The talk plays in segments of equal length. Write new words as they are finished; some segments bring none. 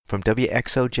From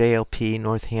WXOJLP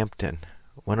Northampton,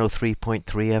 103.3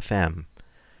 FM,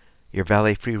 your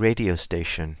Valley Free radio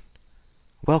station.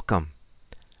 Welcome.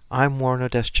 I'm Warren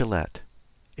Odess-Gillette,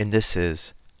 and this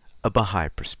is A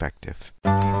Bahá'í Perspective.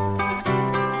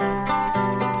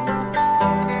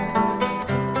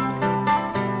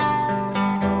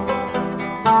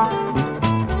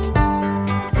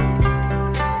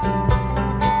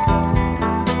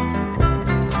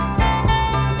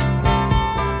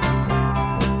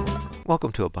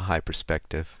 Welcome to A Bahá'í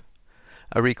Perspective.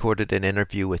 I recorded an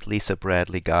interview with Lisa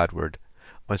Bradley Godward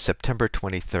on September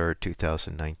 23,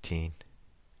 2019.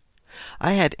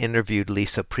 I had interviewed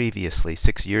Lisa previously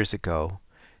 6 years ago,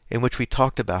 in which we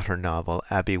talked about her novel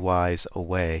Abby Wise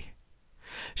Away.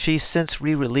 She's since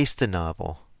re-released the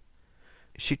novel.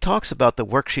 She talks about the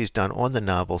work she's done on the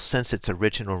novel since its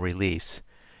original release,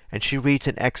 and she reads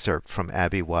an excerpt from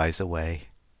Abby Wise Away.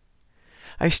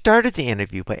 I started the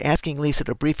interview by asking Lisa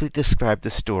to briefly describe the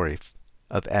story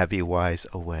of Abby Wise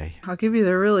Away. I'll give you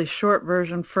the really short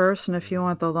version first, and if you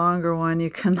want the longer one, you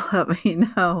can let me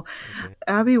know. Okay.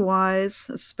 Abby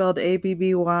Wise, spelled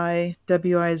Abbywize.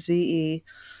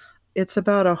 It's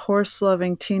about a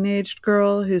horse-loving teenage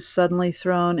girl who's suddenly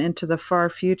thrown into the far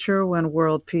future when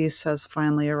world peace has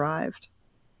finally arrived.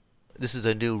 This is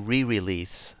a new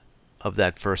re-release of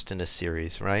that first in a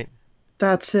series, right?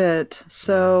 That's it.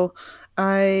 So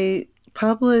I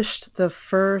published the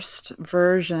first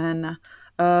version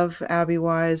of Abby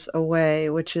Wise Away,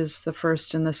 which is the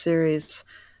first in the series,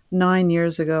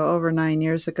 over 9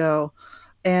 years ago.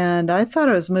 And I thought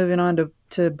I was moving on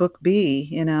to book B,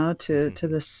 to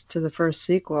the first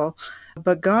sequel.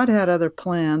 But God had other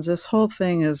plans. This whole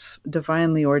thing is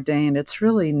divinely ordained. It's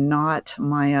really not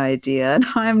my idea, and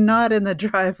I'm not in the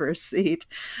driver's seat.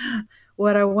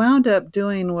 What I wound up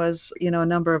doing was, a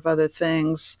number of other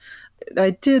things.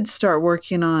 I did start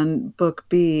working on book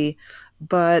B,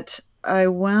 but I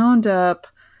wound up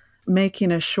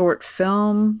making a short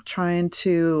film, trying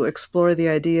to explore the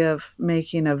idea of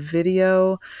making a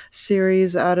video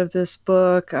series out of this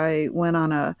book. I went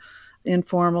on a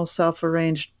informal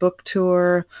self-arranged book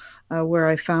tour where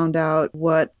I found out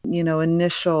what,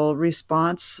 initial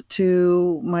response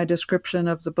to my description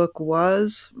of the book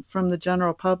was from the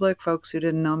general public, folks who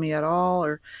didn't know me at all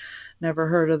or never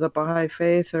heard of the Baha'i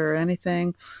faith or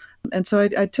anything. And so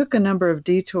I took a number of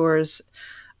detours.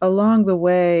 Along the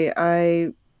way,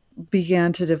 I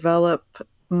began to develop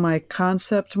my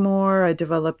concept more. I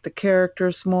developed the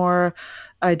characters more.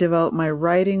 I developed my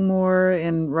writing more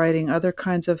in writing other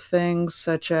kinds of things,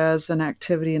 such as an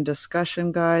activity and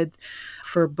discussion guide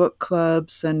for book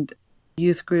clubs and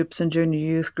youth groups and junior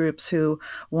youth groups who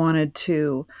wanted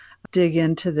to dig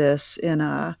into this in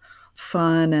a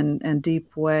fun and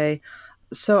deep way.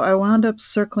 So I wound up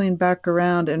circling back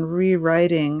around and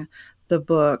rewriting the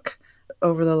book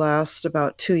over the last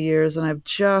about 2 years, and I've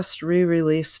just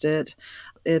re-released it.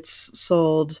 It's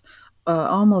sold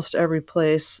almost every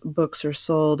place books are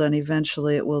sold, and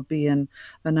eventually it will be in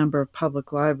a number of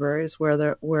public libraries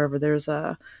wherever there's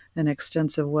an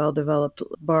extensive, well-developed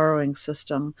borrowing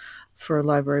system for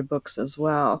library books as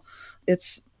well.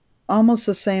 It's almost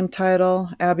the same title,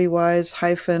 Abby Wise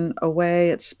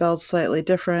 -Away. It's spelled slightly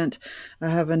different. I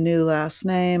have a new last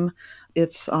name.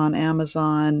 It's on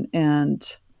Amazon and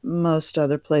most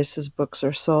other places books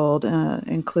are sold,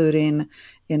 including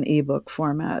in ebook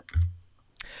format.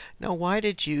 Now, why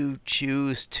did you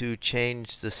choose to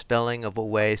change the spelling of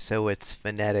Away so it's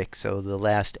phonetic, so the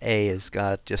last A has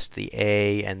got just the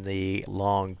A and the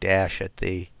long dash at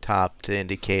the top to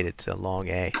indicate it's a long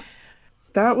A?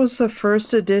 That was the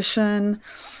first edition.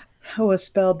 It was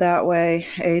spelled that way,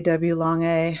 A-W long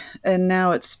A, and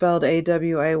now it's spelled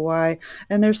A-W-A-Y.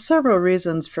 And there's several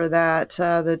reasons for that.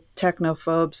 The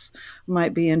technophobes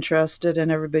might be interested,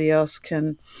 and everybody else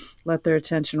can let their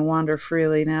attention wander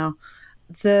freely now.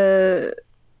 The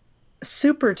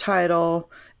super title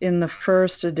in the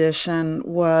first edition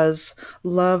was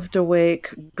Loved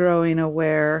Awake, Growing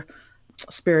Aware,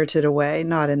 Spirited Away.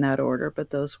 Not in that order, but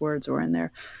those words were in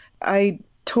there. I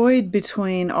toyed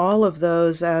between all of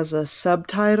those as a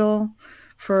subtitle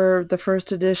for the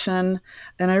first edition,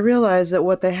 and I realized that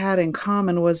what they had in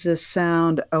common was this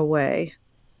sound away,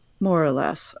 more or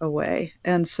less away.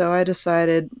 And so I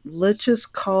decided, let's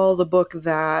just call the book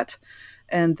that,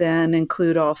 and then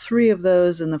include all three of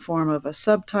those in the form of a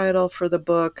subtitle for the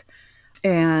book,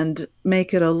 and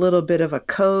make it a little bit of a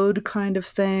code kind of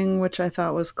thing, which I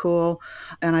thought was cool.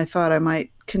 And I thought I might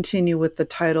continue with the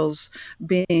titles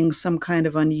being some kind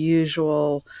of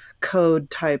unusual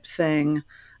code type thing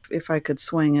if I could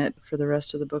swing it for the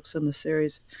rest of the books in the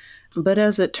series. But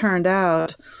as it turned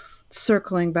out,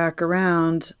 circling back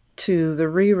around to the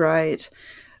rewrite,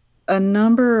 a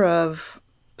number of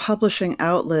publishing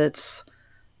outlets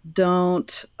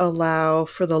don't allow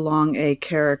for the long A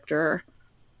character,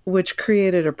 which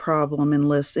created a problem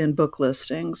in book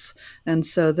listings. And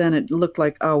so then it looked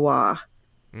like awa,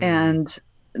 Mm. and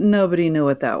nobody knew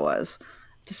what that was.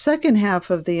 The second half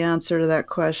of the answer to that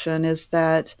question is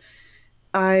that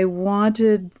I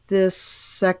wanted this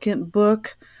second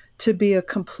book to be a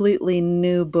completely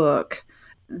new book.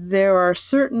 There are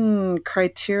certain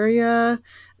criteria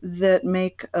that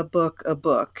make a book,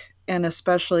 and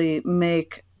especially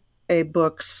make a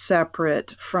book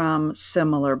separate from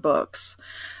similar books.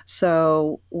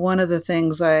 So, one of the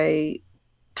things I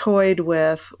toyed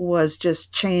with was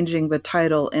just changing the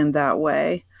title in that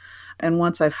way. And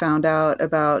once I found out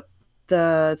about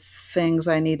the things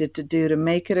I needed to do to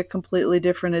make it a completely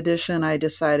different edition, I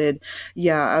decided,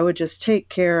 yeah, I would just take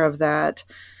care of that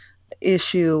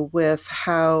issue with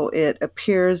how it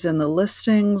appears in the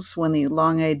listings when the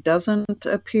long A doesn't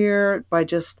appear by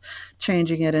just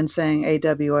changing it and saying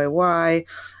AWAY.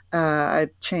 I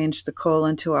changed the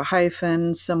colon to a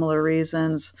hyphen, similar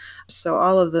reasons. So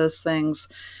all of those things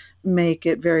make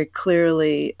it very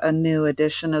clearly a new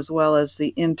edition, as well as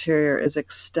the interior is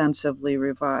extensively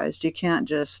revised. You can't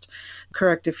just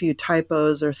correct a few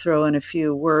typos or throw in a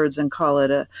few words and call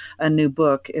it a new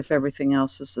book if everything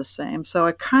else is the same. So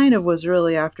I kind of was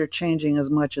really after changing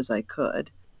as much as I could.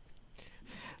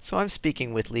 So I'm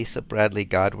speaking with Lisa Bradley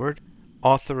Godward,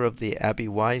 author of the Abby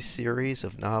Wise series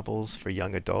of novels for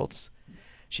young adults.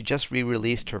 She just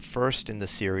re-released her first in the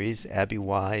series, Abby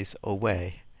Wise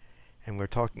Away, and we're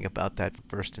talking about that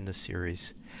first in the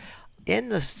series. In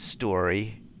the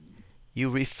story, you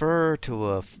refer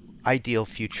to a ideal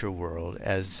future world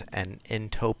as an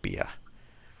entopia.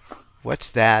 What's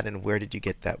that, and where did you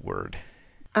get that word?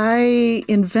 I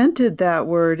invented that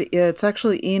word. It's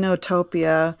actually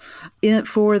enotopia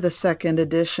for the second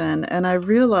edition, and I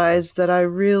realized that I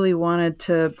really wanted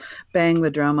to bang the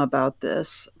drum about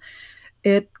this.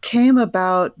 It came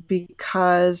about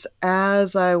because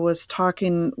as I was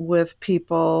talking with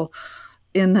people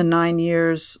in the 9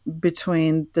 years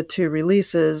between the two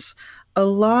releases, a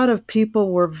lot of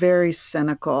people were very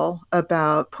cynical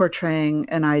about portraying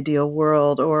an ideal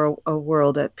world or a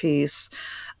world at peace.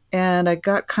 And I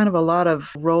got kind of a lot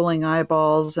of rolling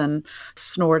eyeballs and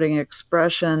snorting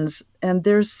expressions. And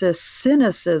there's this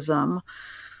cynicism,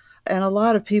 and a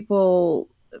lot of people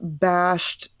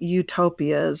bashed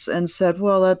utopias and said,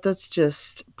 well, that's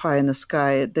just pie in the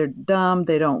sky. They're dumb,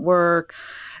 they don't work.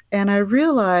 And I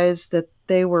realized that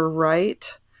they were right.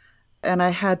 And I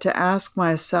had to ask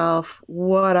myself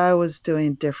what I was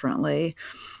doing differently.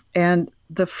 And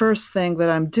the first thing that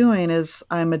I'm doing is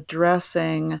I'm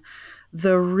addressing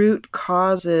the root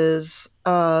causes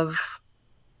of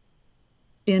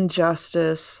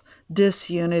injustice,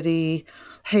 disunity,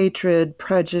 hatred,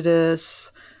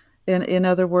 prejudice. In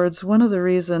other words, one of the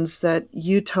reasons that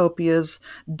utopias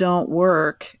don't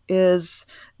work is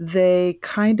they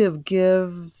kind of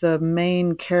give the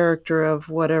main character of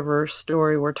whatever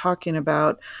story we're talking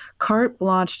about carte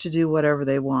blanche to do whatever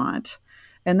they want.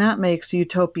 And that makes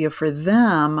utopia for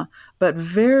them, but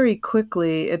very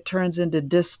quickly it turns into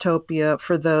dystopia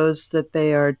for those that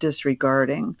they are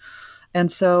disregarding. And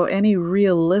so any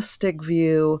realistic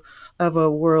view of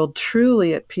a world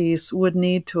truly at peace would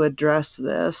need to address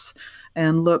this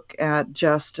and look at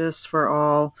justice for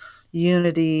all,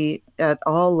 unity at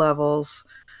all levels,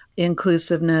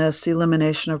 inclusiveness,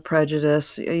 elimination of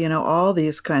prejudice, all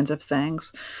these kinds of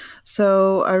things.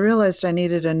 So I realized I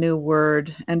needed a new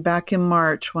word. And back in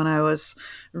March, when I was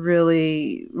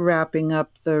really wrapping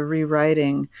up the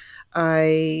rewriting,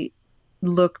 I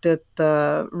looked at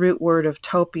the root word of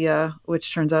topia,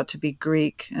 which turns out to be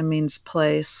Greek and means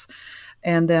place.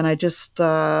 And then I just,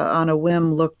 on a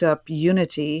whim, looked up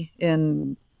unity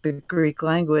in the Greek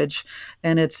language,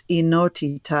 and it's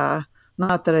enotita.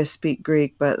 Not that I speak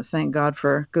Greek, but thank God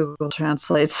for Google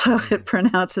Translate, so it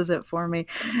pronounces it for me.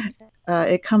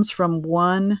 It comes from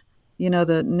one,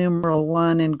 the numeral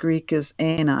one in Greek is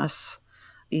enas,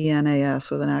 E-N-A-S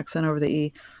with an accent over the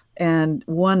E, and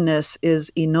oneness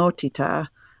is enotita.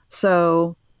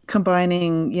 So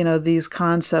combining, these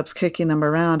concepts, kicking them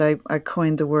around, I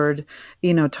coined the word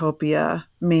enotopia,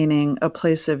 meaning a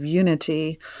place of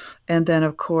unity. And then,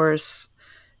 of course,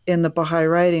 in the Bahá'í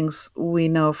writings, we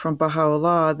know from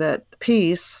Baha'u'llah that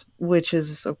peace, which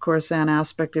is, of course, an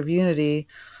aspect of unity,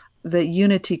 that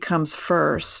unity comes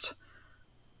first,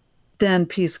 then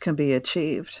peace can be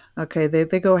achieved. Okay,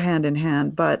 they go hand in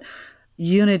hand, but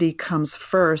unity comes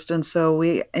first. And so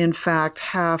we, in fact,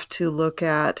 have to look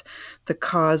at the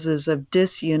causes of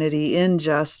disunity,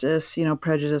 injustice,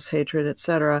 prejudice, hatred,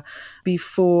 etc.,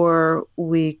 before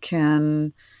we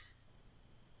can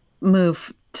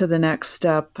move to the next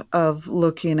step of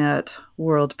looking at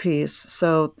world peace.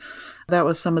 So that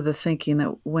was some of the thinking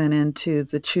that went into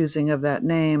the choosing of that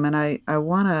name. And I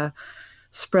want to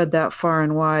spread that far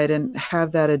and wide and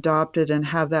have that adopted and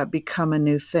have that become a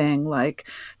new thing, like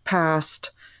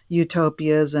past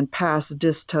utopias and past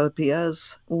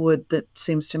dystopias that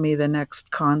seems to me the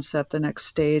next concept, the next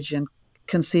stage in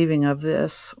conceiving of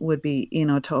this would be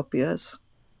enotopias.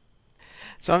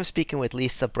 So I'm speaking with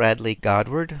Lisa Bradley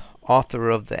Godward, author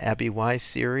of the Abby Wise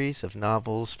series of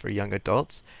novels for young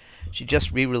adults. She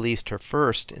just re-released her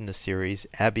first in the series,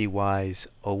 Abby Wise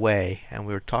Away, and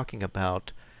we were talking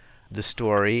about the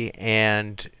story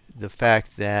and the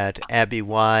fact that Abby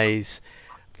Wise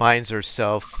finds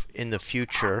herself in the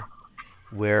future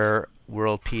where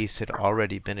world peace had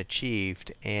already been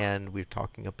achieved, and we're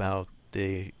talking about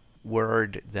the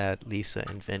word that Lisa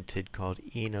invented called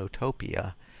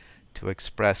enotopia to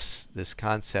express this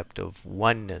concept of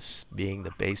oneness being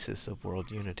the basis of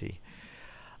world unity.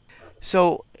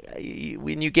 So,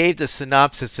 when you gave the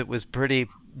synopsis, it was pretty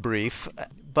brief,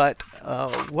 but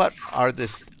what are the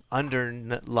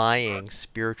underlying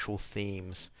spiritual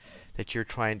themes that you're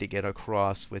trying to get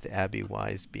across with Abby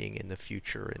Wise being in the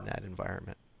future in that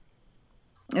environment?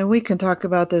 And we can talk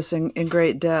about this in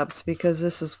great depth because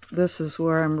this is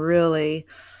where I'm really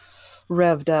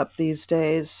revved up these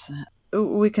days.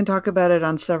 We can talk about it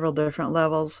on several different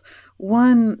levels.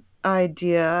 One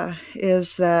idea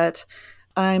is that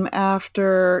I'm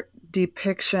after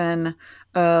depiction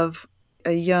of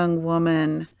a young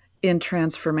woman in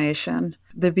transformation,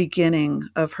 the beginning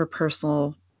of her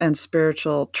personal and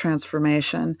spiritual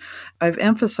transformation. I've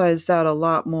emphasized that a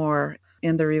lot more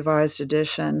in the revised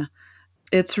edition.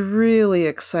 It's really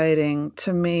exciting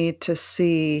to me to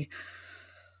see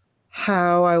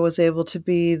how I was able to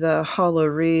be the hollow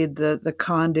reed, the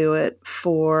conduit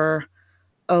for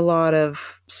a lot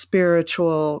of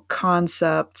spiritual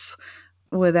concepts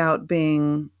without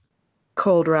being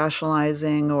cold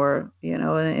rationalizing or, in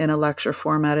a lecture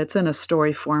format. It's in a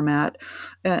story format.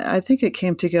 I think it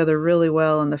came together really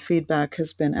well and the feedback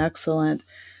has been excellent.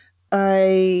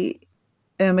 I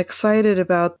am excited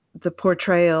about the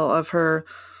portrayal of her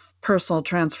personal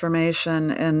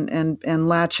transformation and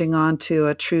latching onto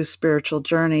a true spiritual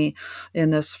journey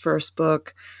in this first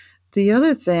book. The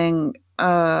other thing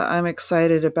I'm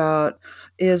excited about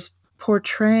is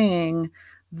portraying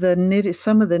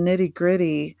some of the nitty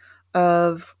gritty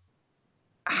of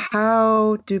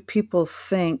how do people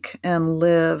think and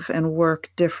live and work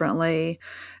differently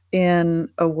in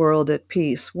a world at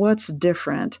peace? What's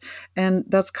different? And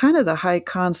that's kind of the high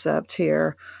concept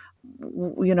here.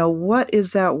 What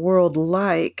is that world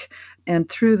like? And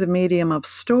through the medium of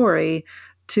story,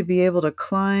 to be able to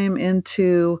climb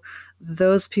into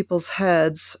those people's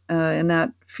heads in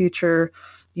that future,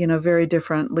 very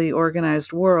differently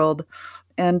organized world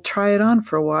and try it on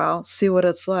for a while, see what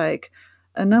it's like.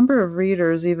 A number of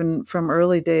readers, even from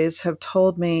early days, have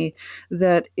told me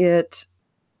that it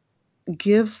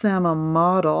gives them a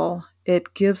model,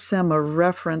 it gives them a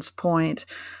reference point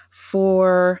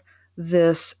for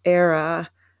this era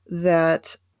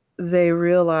that they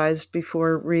realized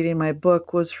before reading my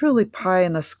book was really pie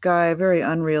in the sky, very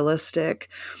unrealistic,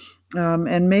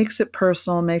 and makes it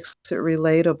personal, makes it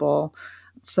relatable.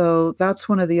 So that's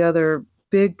one of the other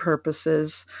big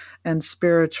purposes and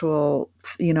spiritual,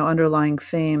 underlying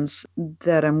themes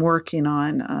that I'm working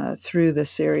on through the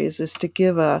series is to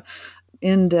give a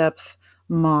in-depth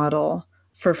model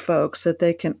for folks that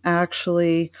they can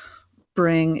actually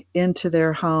bring into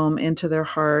their home, into their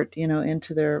heart,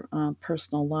 into their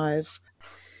personal lives.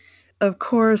 Of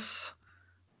course,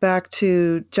 back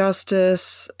to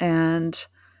justice and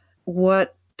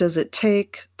what does it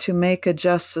take to make a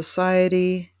just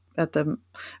society at the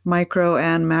micro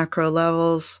and macro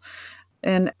levels,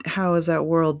 and how is that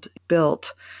world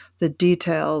built? The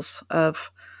details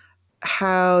of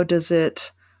how does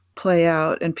it play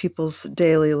out in people's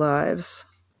daily lives.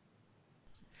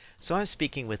 So I'm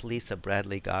speaking with Lisa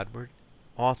Bradley Godward,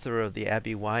 author of the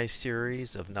Abby Wise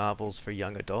series of novels for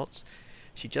young adults.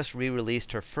 She just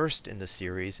re-released her first in the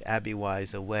series, Abby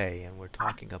Wise Away, and we're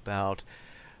talking about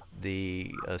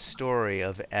the story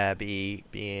of Abby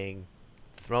being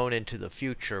thrown into the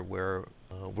future where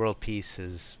world peace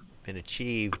has been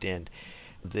achieved and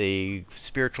the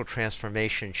spiritual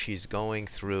transformation she's going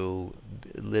through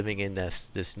living in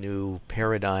this new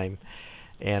paradigm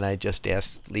and I just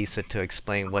asked Lisa to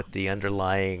explain what the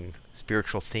underlying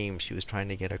spiritual theme she was trying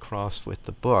to get across with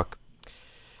the book.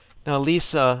 Now,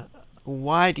 Lisa,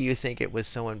 why do you think it was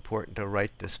so important to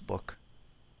write this book?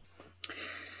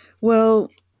 Well,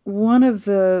 one of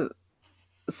the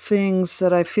things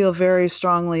that I feel very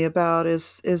strongly about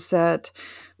is that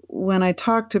when I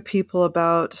talk to people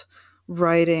about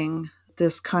writing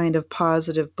this kind of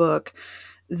positive book,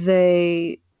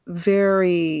 they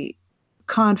very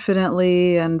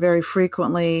confidently and very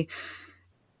frequently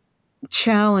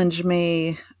challenge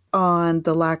me on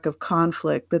the lack of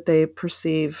conflict that they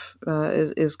perceive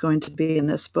is going to be in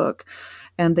this book.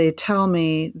 And they tell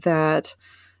me that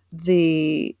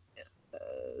the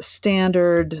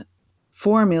standard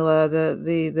formula,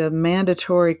 the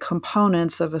mandatory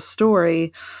components of a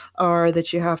story are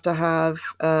that you have to have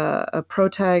a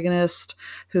protagonist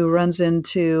who runs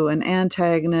into an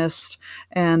antagonist,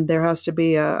 and there has to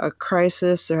be a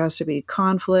crisis, there has to be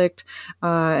conflict,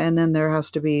 and then there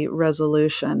has to be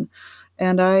resolution.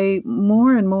 And I,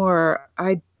 more and more,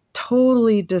 I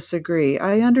totally disagree.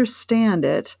 I understand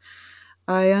it.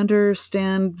 I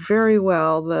understand very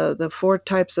well the four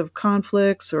types of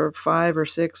conflicts, or five or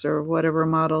six, or whatever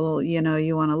model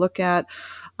you want to look at.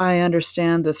 I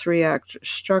understand the three act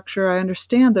structure. I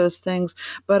understand those things,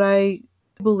 but I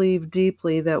believe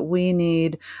deeply that we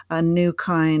need a new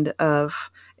kind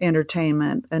of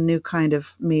entertainment, a new kind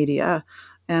of media.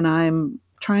 And I'm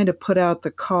trying to put out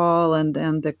the call and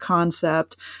the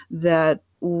concept that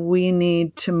we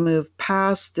need to move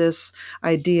past this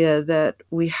idea that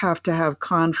we have to have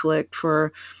conflict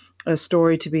for a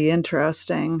story to be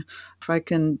interesting. If I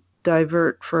can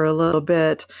divert for a little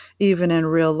bit, even in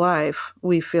real life,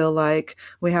 we feel like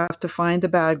we have to find the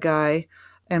bad guy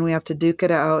and we have to duke it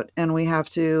out and we have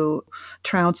to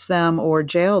trounce them or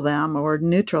jail them or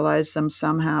neutralize them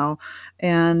somehow.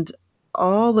 And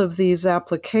all of these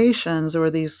applications,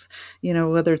 or these,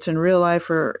 whether it's in real life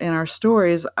or in our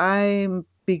stories, I'm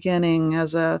beginning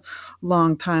as a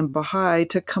longtime Baha'i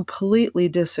to completely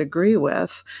disagree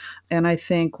with. And I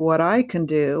think what I can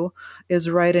do is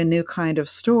write a new kind of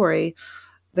story.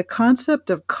 The concept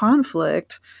of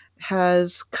conflict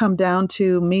has come down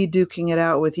to me duking it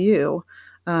out with you,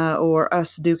 or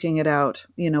us duking it out,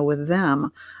 with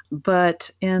them.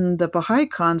 But in the Baha'i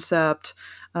concept,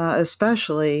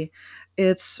 especially,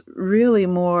 it's really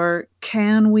more,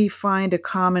 can we find a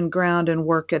common ground and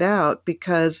work it out?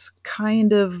 Because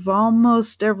kind of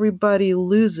almost everybody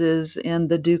loses in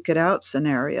the duke it out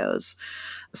scenarios.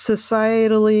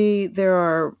 Societally, there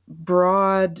are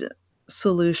broad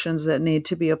solutions that need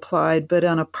to be applied, but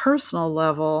on a personal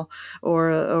level,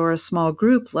 or a small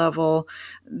group level,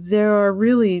 there are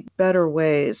really better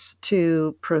ways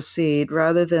to proceed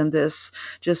rather than this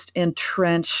just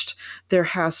entrenched, there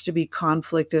has to be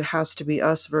conflict, it has to be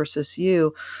us versus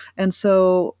you. And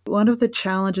so one of the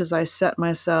challenges I set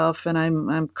myself, and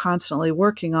I'm constantly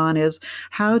working on, is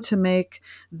how to make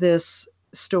this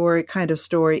story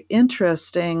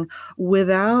interesting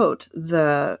without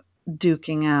the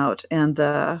duking out and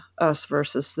the us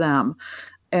versus them,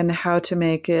 and how to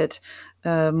make it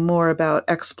more about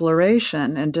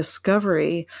exploration and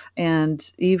discovery,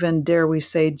 and even, dare we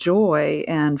say, joy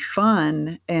and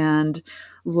fun and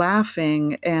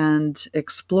laughing and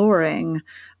exploring,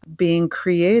 being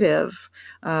creative.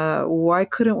 Why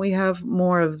couldn't we have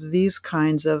more of these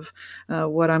kinds of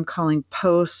what I'm calling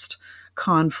post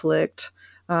conflict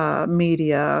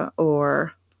media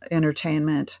or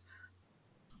entertainment?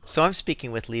 So I'm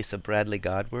speaking with Lisa Bradley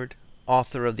Godward,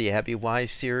 author of the Abby Wise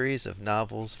series of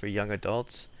novels for young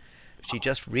adults. She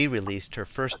just re-released her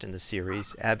first in the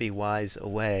series, Abby Wise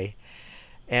Away.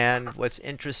 And what's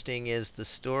interesting is the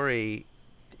story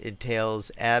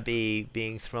entails Abby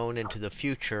being thrown into the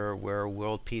future where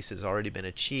world peace has already been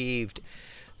achieved.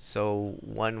 So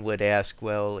one would ask,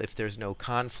 well, if there's no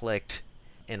conflict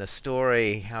in a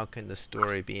story, how can the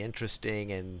story be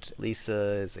interesting? And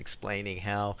Lisa is explaining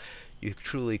how you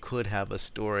truly could have a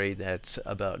story that's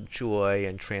about joy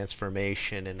and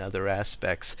transformation and other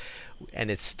aspects,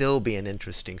 and it still be an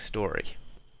interesting story.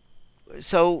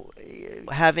 So,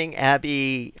 having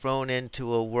Abby thrown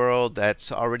into a world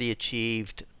that's already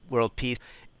achieved world peace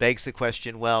begs the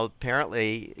question, well,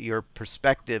 apparently your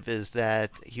perspective is that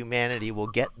humanity will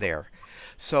get there.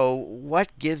 So, what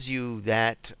gives you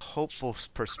that hopeful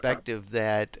perspective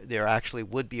that there actually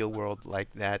would be a world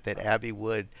like that, that Abby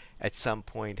would at some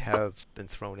point have been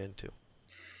thrown into?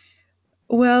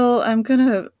 Well, I'm going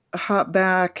to hop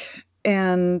back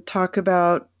and talk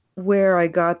about where I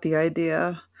got the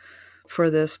idea for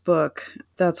this book.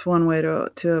 That's one way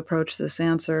to approach this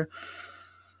answer.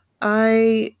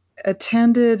 I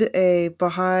attended a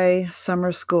Baha'i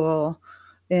summer school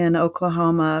in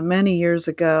Oklahoma many years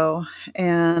ago,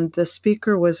 and the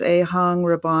speaker was Ahang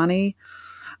Rabbani,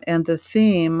 and the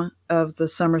theme of the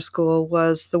summer school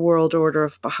was the world order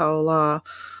of Baha'u'llah.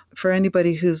 For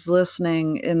anybody who's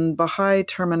listening, in Baha'i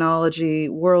terminology,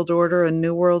 world order and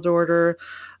new world order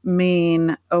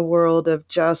mean a world of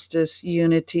justice,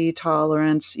 unity,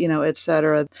 tolerance,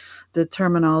 etc. The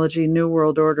terminology new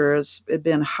world order has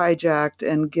been hijacked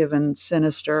and given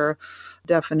sinister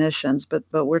definitions, but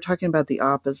we're talking about the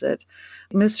opposite.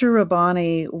 Mr.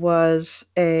 Rabbani was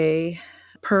a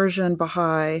Persian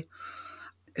Baha'i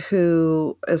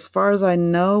who, as far as I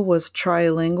know, was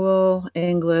trilingual,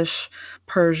 English,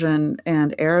 Persian,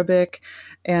 and Arabic.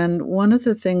 And one of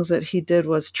the things that he did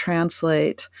was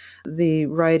translate the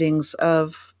writings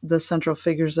of the central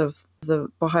figures of the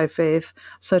Baha'i faith,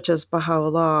 such as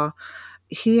Baha'u'llah.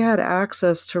 He had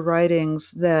access to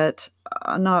writings that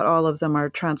not all of them are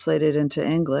translated into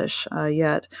English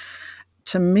yet.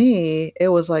 To me, it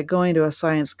was like going to a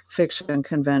science fiction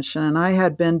convention, and I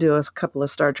had been to a couple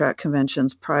of Star Trek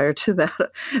conventions prior to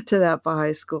that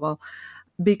Baha'i school,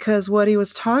 because what he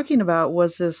was talking about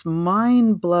was this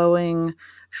mind-blowing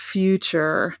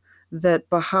future that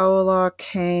Baha'u'llah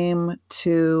came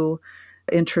to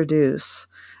introduce.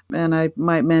 And I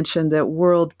might mention that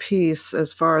world peace,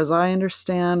 as far as I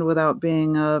understand, without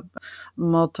being a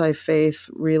multi-faith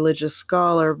religious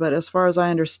scholar, but as far as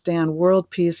I understand, world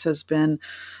peace has been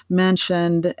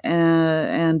mentioned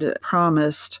and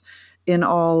promised in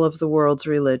all of the world's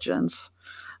religions.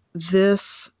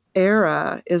 This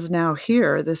era is now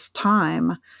here. This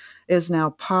time is now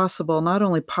possible, not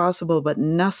only possible, but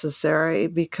necessary,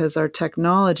 because our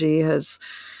technology has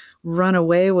run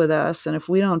away with us. And if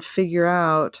we don't figure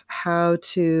out how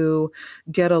to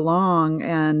get along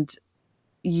and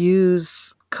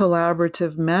use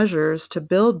collaborative measures to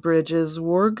build bridges,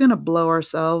 we're going to blow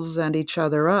ourselves and each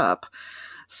other up.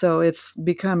 So it's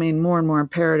becoming more and more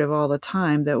imperative all the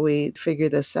time that we figure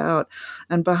this out.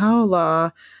 And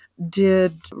Baha'u'llah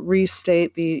did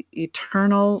restate the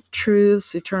eternal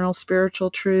truths, eternal spiritual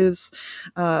truths,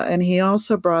 and he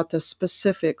also brought the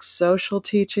specific social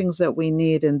teachings that we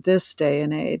need in this day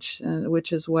and age,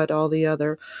 which is what all the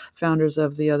other founders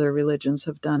of the other religions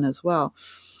have done as well.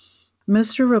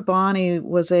 Mr. Rabbani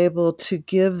was able to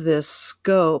give this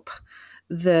scope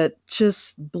that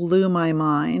just blew my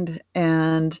mind,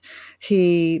 and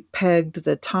he pegged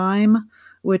the time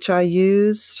which I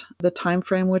used, the time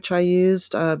frame which I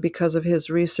used because of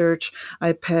his research.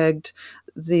 I pegged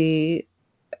the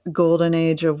golden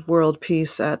age of world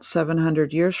peace at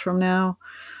 700 years from now.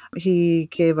 He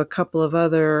gave a couple of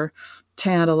other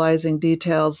tantalizing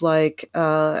details like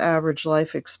average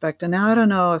life expectancy. Now, I don't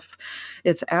know if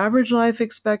it's average life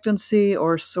expectancy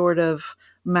or sort of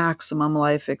maximum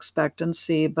life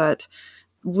expectancy, but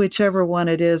whichever one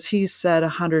it is, he said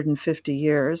 150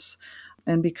 years.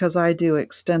 And because I do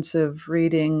extensive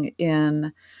reading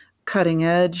in cutting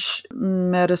edge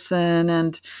medicine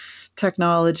and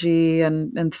technology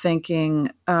and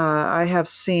thinking, I have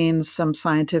seen some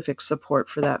scientific support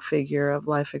for that figure of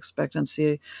life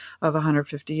expectancy of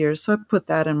 150 years. So I put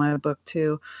that in my book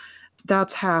too.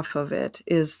 That's half of it,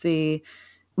 is the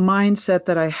mindset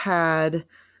that I had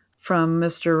from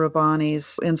Mr.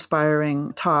 Rabbani's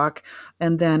inspiring talk.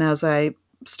 And then as I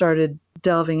started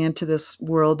delving into this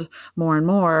world more and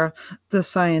more, the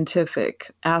scientific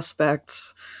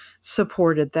aspects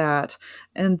supported that.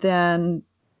 And then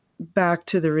back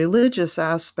to the religious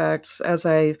aspects, as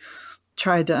I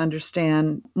tried to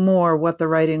understand more what the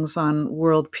writings on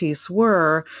world peace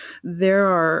were, there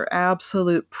are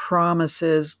absolute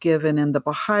promises given in the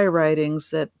Baha'i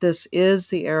writings that this is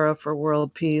the era for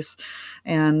world peace.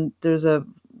 And there's a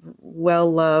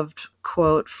well-loved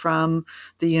quote from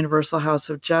the Universal House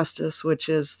of Justice, which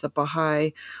is the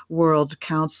Baha'i World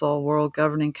Council, World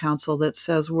Governing Council, that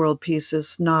says world peace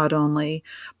is not only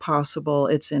possible,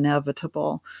 it's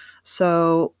inevitable.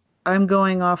 So I'm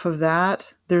going off of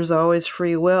that. There's always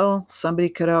free will. Somebody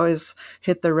could always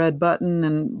hit the red button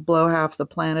and blow half the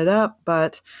planet up,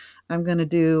 but I'm going to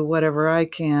do whatever I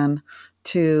can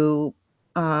to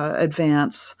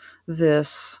advance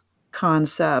this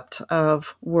concept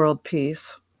of world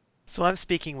peace. So I'm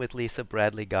speaking with Lisa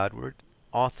Bradley Godward,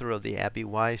 author of the Abby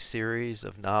Wise series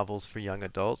of novels for young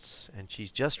adults, and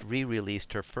she's just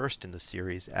re-released her first in the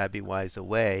series, Abby Wise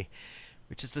Away,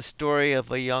 which is the story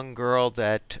of a young girl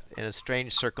that, in a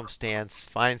strange circumstance,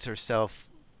 finds herself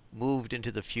moved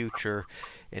into the future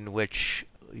in which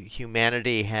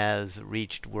humanity has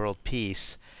reached world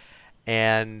peace.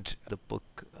 And the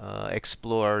book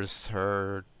explores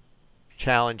her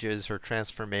challenges, her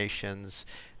transformations,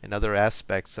 and other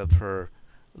aspects of her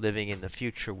living in the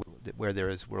future where there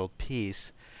is world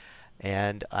peace.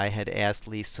 And I had asked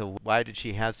Lisa why did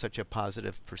she have such a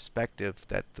positive perspective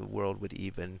that the world would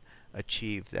even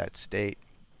achieve that state.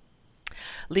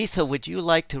 Lisa, would you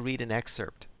like to read an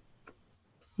excerpt?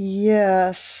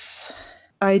 Yes.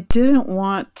 I didn't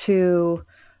want to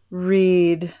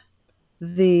read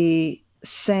the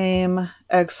same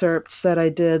excerpts that I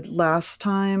did last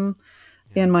time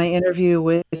Yeah. in my interview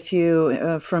with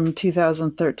you from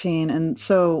 2013. And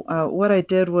so what I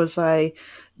did was I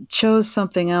chose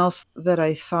something else that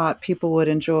I thought people would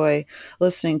enjoy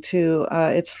listening to.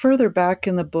 It's further back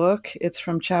in the book, it's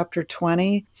from chapter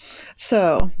 20.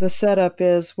 So the setup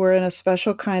is we're in a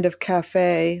special kind of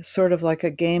cafe, sort of like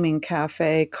a gaming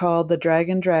cafe called the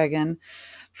Dragon,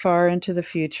 far into the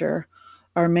future.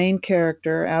 Our main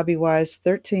character, Abby Wise,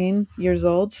 13 years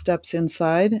old, steps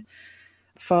inside,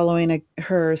 following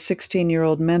her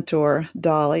 16-year-old mentor,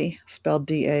 Dolly, spelled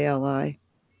Dali.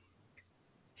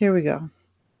 Here we go.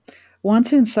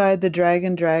 Once inside the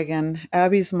Dragon,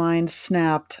 Abby's mind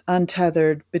snapped,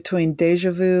 untethered, between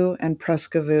déjà vu and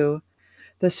presque vu.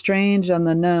 The strange and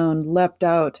the known leapt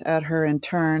out at her in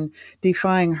turn,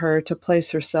 defying her to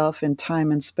place herself in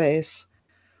time and space.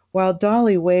 While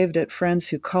Dolly waved at friends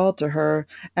who called to her,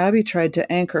 Abby tried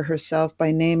to anchor herself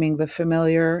by naming the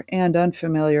familiar and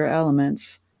unfamiliar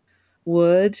elements.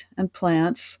 Wood and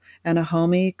plants, and a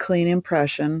homey, clean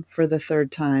impression for the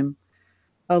third time.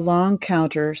 A long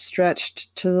counter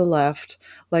stretched to the left,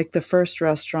 like the first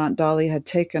restaurant Dolly had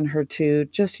taken her to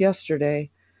just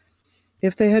yesterday.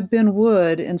 If they had been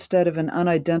wood instead of an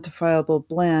unidentifiable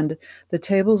blend, the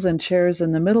tables and chairs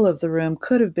in the middle of the room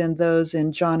could have been those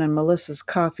in John and Melissa's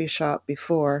coffee shop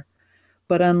before.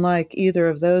 But unlike either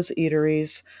of those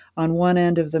eateries, on one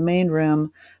end of the main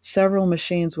room, several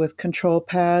machines with control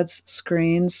pads,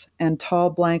 screens, and tall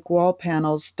blank wall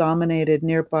panels dominated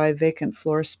nearby vacant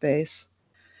floor space.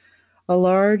 A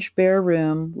large, bare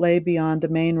room lay beyond the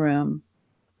main room,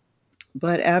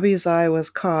 but Abby's eye was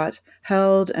caught,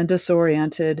 held, and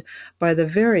disoriented by the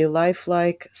very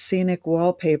lifelike, scenic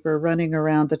wallpaper running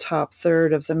around the top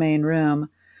third of the main room.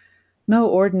 No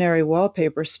ordinary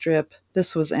wallpaper strip,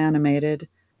 this was animated.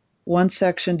 One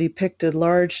section depicted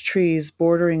large trees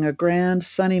bordering a grand,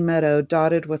 sunny meadow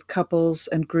dotted with couples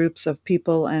and groups of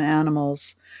people and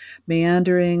animals,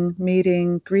 meandering,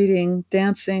 meeting, greeting,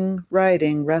 dancing,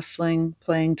 riding, wrestling,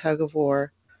 playing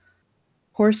tug-of-war.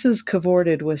 Horses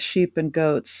cavorted with sheep and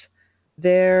goats.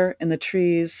 There, in the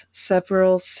trees,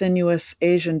 several sinuous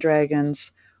Asian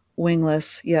dragons,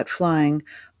 wingless yet flying,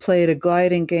 played a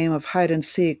gliding game of hide and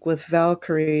seek with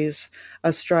Valkyries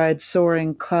astride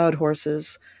soaring cloud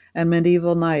horses, and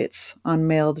medieval knights on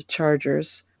mailed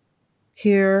chargers.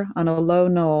 Here, on a low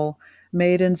knoll,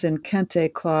 maidens in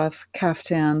kente cloth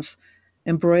kaftans,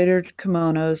 embroidered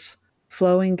kimonos,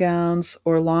 flowing gowns,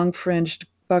 or long-fringed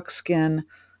buckskin,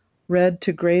 read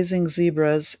to grazing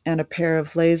zebras and a pair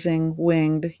of lazing,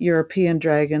 winged European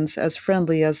dragons as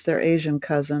friendly as their Asian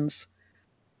cousins.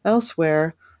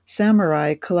 Elsewhere,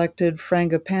 samurai collected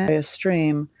frangipani by a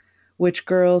stream, which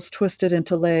girls twisted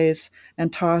into leis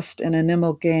and tossed in a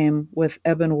nimble game with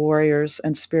ebon warriors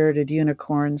and spirited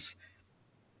unicorns.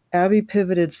 Abby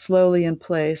pivoted slowly in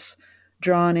place,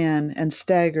 drawn in and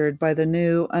staggered by the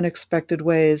new, unexpected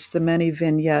ways the many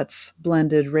vignettes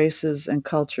blended races and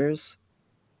cultures.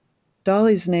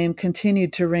 Dolly's name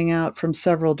continued to ring out from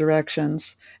several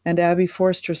directions, and Abby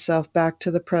forced herself back to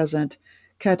the present,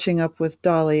 catching up with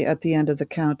Dolly at the end of the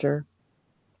counter.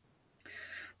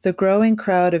 The growing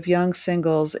crowd of young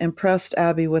singles impressed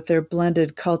Abby with their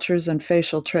blended cultures and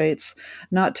facial traits,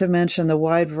 not to mention the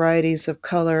wide varieties of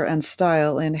color and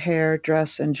style in hair,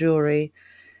 dress, and jewelry.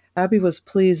 Abby was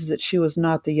pleased that she was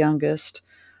not the youngest.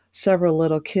 Several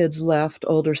little kids left,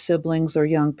 older siblings or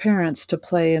young parents, to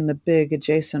play in the big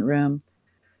adjacent room.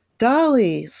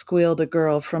 "Dolly!" squealed a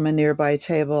girl from a nearby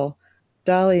table.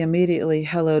 Dolly immediately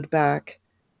helloed back.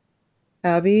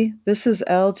 "Abby, this is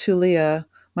Elle Tulia,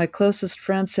 my closest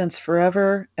friend since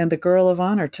forever, and the girl of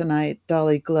honor tonight,"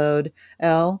 Dolly glowed.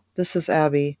 "Elle, this is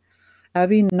Abby."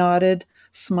 Abby nodded,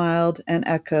 smiled, and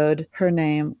echoed her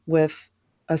name with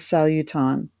a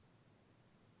saluton.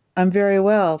 "I'm very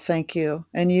well, thank you.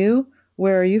 And you?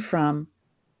 Where are you from?"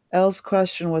 Elle's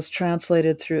question was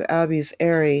translated through Abby's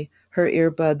airy, her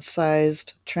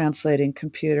earbud-sized translating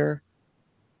computer.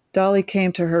 Dolly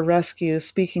came to her rescue,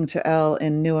 speaking to Elle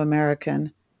in New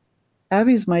American.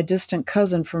 "Abby's my distant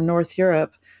cousin from North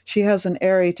Europe. She has an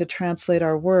airy to translate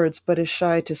our words, but is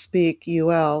shy to speak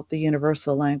UL, the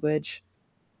universal language."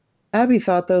 Abby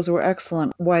thought those were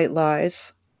excellent white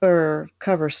lies,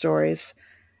 cover stories.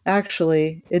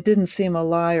 Actually, it didn't seem a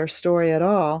lie or story at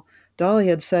all. Dolly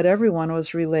had said everyone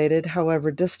was related,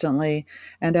 however distantly,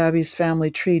 and Abby's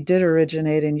family tree did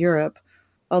originate in Europe.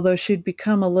 Although she'd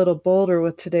become a little bolder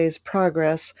with today's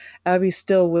progress, Abby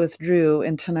still withdrew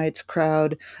in tonight's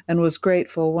crowd and was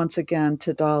grateful once again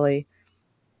to Dolly.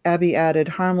 Abby added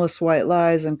harmless white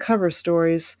lies and cover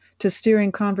stories to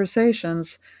steering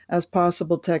conversations as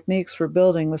possible techniques for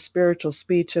building the spiritual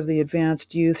speech of the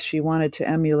advanced youth she wanted to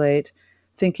emulate,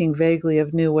 thinking vaguely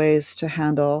of new ways to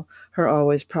handle her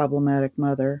always problematic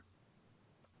mother.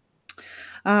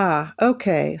 "Ah,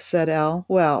 okay," said Elle.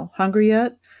 "Well, hungry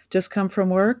yet? Just come from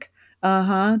work?"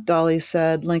 "Uh-huh," Dolly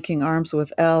said, linking arms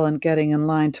with Elle and getting in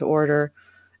line to order.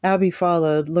 Abby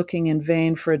followed, looking in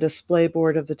vain for a display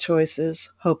board of the choices,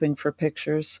 hoping for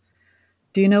pictures.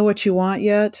 "Do you know what you want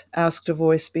yet?" asked a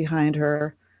voice behind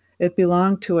her. It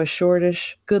belonged to a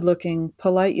shortish, good-looking,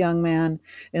 polite young man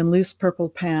in loose purple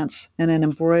pants and an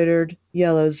embroidered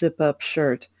yellow zip-up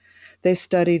shirt. They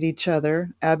studied each other,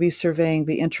 Abby surveying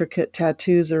the intricate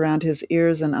tattoos around his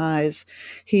ears and eyes,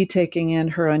 he taking in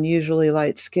her unusually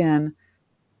light skin.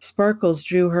 Sparkles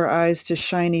drew her eyes to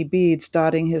shiny beads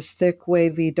dotting his thick,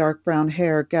 wavy, dark brown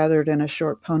hair gathered in a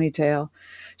short ponytail.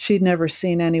 She'd never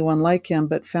seen anyone like him,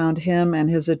 but found him and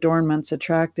his adornments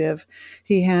attractive.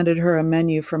 He handed her a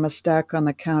menu from a stack on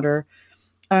the counter.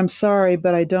 "I'm sorry,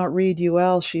 but I don't read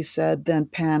UL," she said, then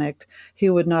panicked. He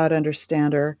would not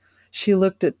understand her. She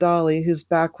looked at Dolly, whose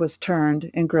back was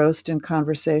turned, engrossed in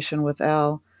conversation with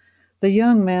Elle. The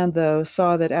young man, though,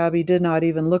 saw that Abby did not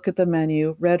even look at the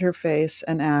menu, read her face,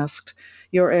 and asked,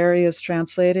 "Your area is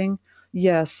translating?"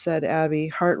 "Yes," said Abby,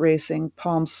 heart racing,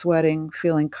 palms sweating,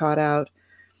 feeling caught out.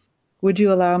 "Would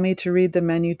you allow me to read the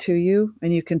menu to you,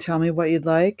 and you can tell me what you'd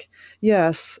like?"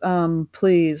 "Yes,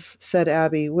 please," said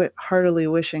Abby, heartily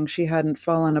wishing she hadn't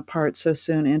fallen apart so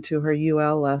soon into her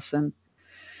UL lesson.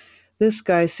 This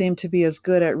guy seemed to be as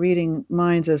good at reading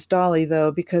minds as Dolly, though,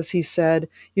 because he said,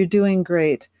 "You're doing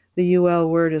great. The UL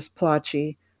word is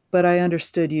plotchy, but I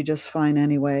understood you just fine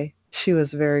anyway." She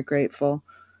was very grateful.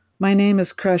 "My name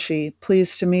is Crushy.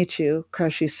 Pleased to meet you,"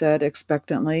 Crushy said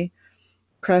expectantly.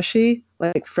 "Crushy?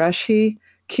 Like freshy?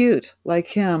 Cute, like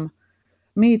him."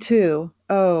 "Me too.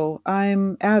 Oh,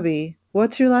 I'm Abby.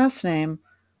 What's your last name?"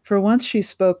 For once she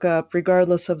spoke up,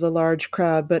 regardless of the large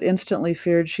crowd, but instantly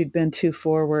feared she'd been too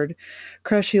forward.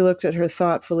 Crushy looked at her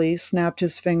thoughtfully, snapped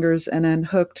his fingers, and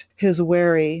unhooked his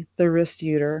wary, the wrist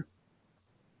euter.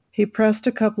 He pressed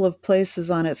a couple of places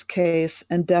on its case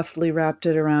and deftly wrapped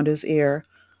it around his ear.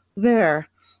 "There.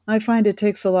 I find it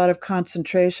takes a lot of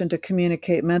concentration to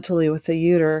communicate mentally with the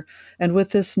uter, and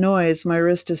with this noise my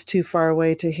wrist is too far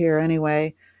away to hear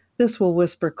anyway. This will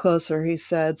whisper closer," he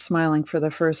said, smiling for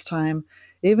the first time.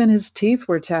 Even his teeth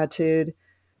were tattooed.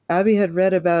 Abby had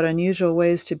read about unusual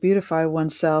ways to beautify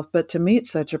oneself, but to meet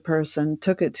such a person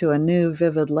took it to a new,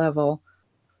 vivid level.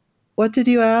 "What did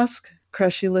you ask?"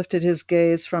 Crushy lifted his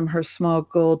gaze from her small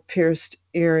gold-pierced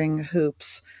earring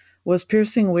hoops. "Was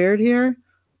piercing weird here?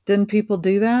 Didn't people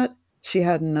do that?" She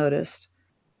hadn't noticed.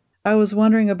 "I was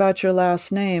wondering about your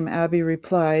last name," Abby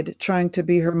replied, trying to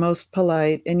be her most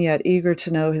polite and yet eager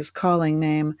to know his calling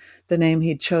name, the name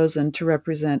he'd chosen to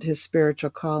represent his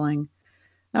spiritual calling.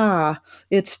 "Ah,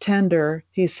 it's Tender,"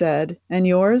 he said. "And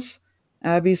yours?"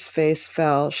 Abby's face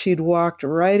fell. She'd walked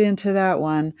right into that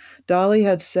one. Dolly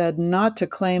had said not to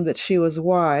claim that she was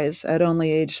wise at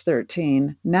only age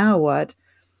 13. Now what?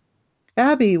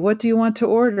 "Abby, what do you want to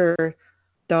order?"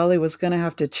 Dolly was going to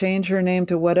have to change her name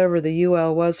to whatever the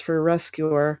UL was for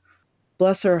rescuer.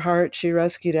 Bless her heart, she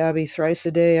rescued Abby thrice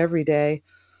a day, every day.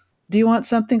 "Do you want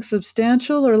something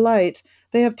substantial or light?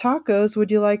 They have tacos.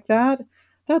 Would you like that?"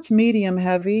 "That's medium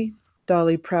heavy,"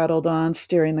 Dolly prattled on,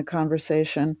 steering the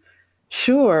conversation.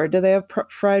 "Sure. Do they have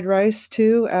fried rice,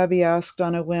 too?" Abby asked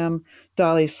on a whim.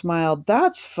 Dolly smiled.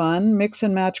 "That's fun. Mix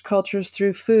and match cultures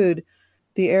through food."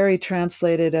 The Airy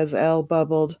translated as Elle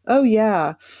bubbled. "Oh,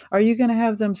 yeah. Are you going to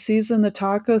have them season the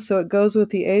taco so it goes with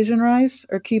the Asian rice,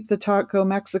 or keep the taco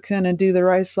Mexican and do the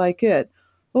rice like it?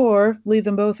 Or leave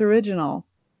them both original?"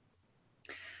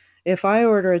 "If I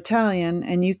order Italian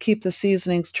and you keep the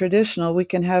seasonings traditional, we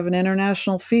can have an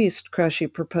international feast," Crushy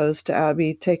proposed to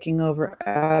Abby, taking over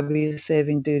Abby's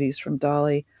saving duties from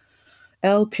Dolly.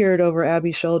 Elle peered over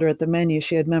Abby's shoulder at the menu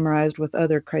she had memorized with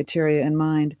other criteria in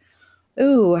mind.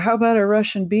 "Ooh, how about a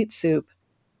Russian beet soup?"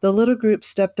 The little group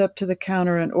stepped up to the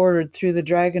counter and ordered through the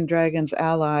Dragon's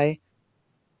ally,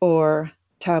 or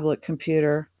tablet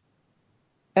computer.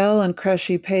 Elle and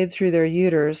Crushy paid through their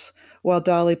uters, while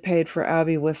Dolly paid for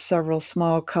Abby with several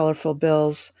small, colorful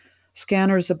bills.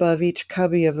 Scanners above each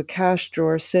cubby of the cash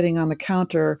drawer sitting on the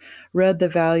counter read the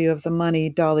value of the money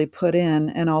Dolly put in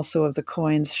and also of the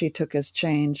coins she took as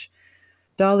change.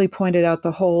 Dolly pointed out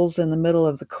the holes in the middle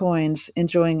of the coins,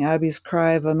 enjoying Abby's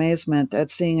cry of amazement at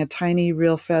seeing a tiny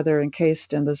real feather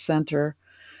encased in the center.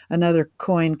 Another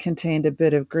coin contained a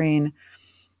bit of green.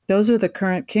 Those are the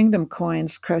current kingdom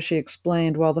coins, Crushy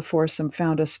explained while the foursome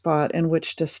found a spot in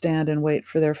which to stand and wait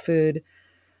for their food.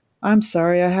 I'm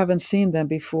sorry, I haven't seen them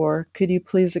before. Could you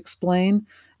please explain?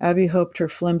 Abby hoped her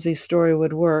flimsy story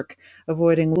would work,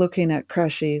 avoiding looking at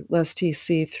Crushy, lest he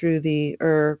see through the,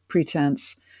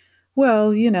 pretense.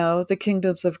 Well, the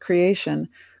kingdoms of creation,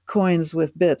 coins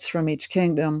with bits from each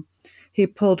kingdom. He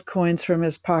pulled coins from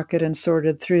his pocket and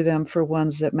sorted through them for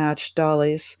ones that matched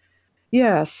Dolly's.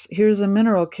 Yes, here's a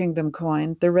mineral kingdom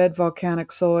coin, the red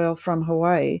volcanic soil from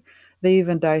Hawaii. They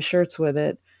even dye shirts with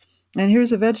it. And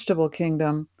here's a vegetable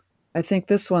kingdom. I think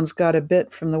this one's got a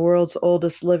bit from the world's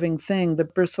oldest living thing, the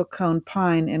bristlecone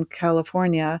pine in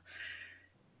California.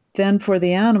 Then for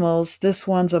the animals, this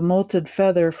one's a molted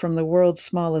feather from the world's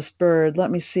smallest bird. Let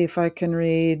me see if I can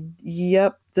read.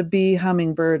 Yep, the bee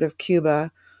hummingbird of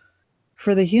Cuba.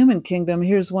 For the human kingdom,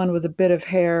 here's one with a bit of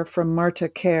hair from Marta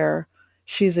Kerr.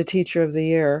 She's a teacher of the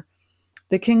year.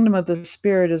 The kingdom of the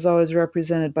spirit is always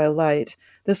represented by light.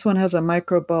 This one has a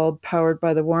microbulb powered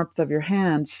by the warmth of your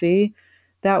hand, see?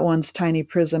 That one's tiny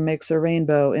prism makes a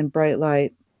rainbow in bright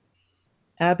light.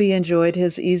 Abby enjoyed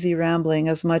his easy rambling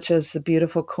as much as the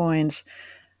beautiful coins.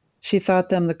 She thought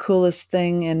them the coolest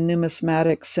thing in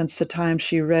numismatics since the time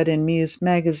she read in Muse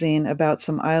magazine about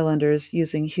some islanders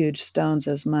using huge stones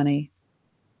as money.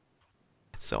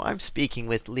 So I'm speaking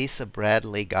with Lisa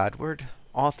Bradley Godward,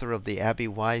 author of the Abby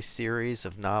Wise series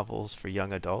of novels for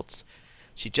young adults.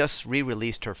 She just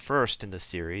re-released her first in the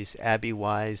series, Abby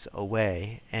Wise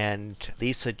Away, and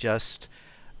Lisa just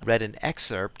read an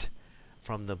excerpt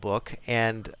from the book.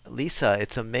 And Lisa,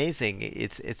 it's amazing.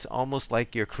 It's almost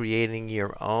like you're creating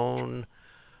your own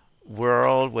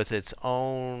world with its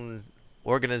own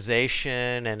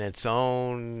organization and its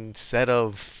own set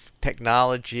of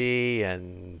technology,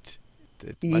 and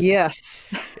it must Yes.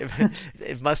 it,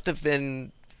 it must have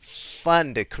been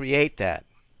fun to create that.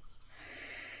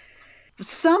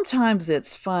 Sometimes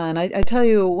it's fun. I tell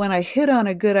you, when I hit on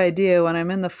a good idea, when I'm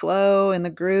in the flow, in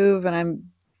the groove, and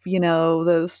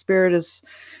the spirit is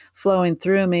flowing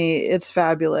through me, it's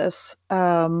fabulous.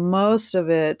 Most of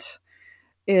it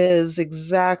is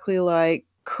exactly like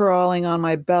crawling on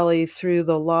my belly through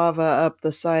the lava up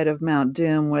the side of Mount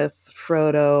Doom with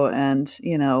Frodo and,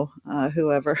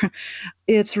 whoever.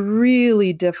 It's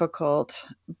really difficult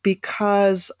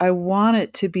because I want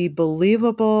it to be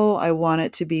believable. I want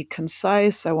it to be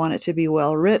concise. I want it to be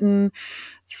well written.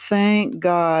 Thank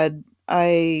God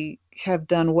I have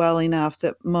done well enough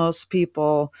that most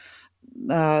people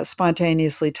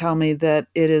spontaneously tell me that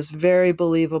it is very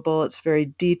believable, it's very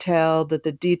detailed, that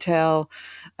the detail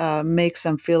makes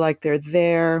them feel like they're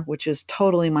there, which is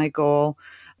totally my goal.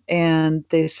 And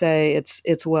they say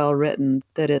it's well written,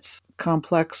 that it's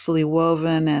complexly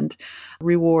woven and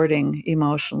rewarding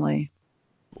emotionally.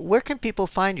 Where can people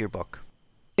find your book?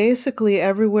 Basically,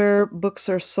 everywhere books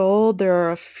are sold, there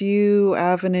are a few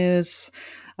avenues,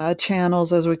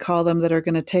 channels as we call them, that are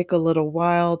going to take a little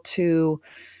while to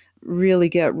really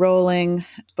get rolling,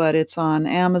 but it's on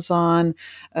Amazon.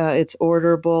 It's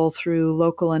orderable through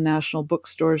local and national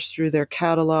bookstores through their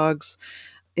catalogs.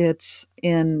 It's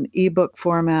in ebook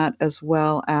format as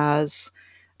well as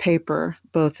paper,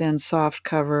 both in soft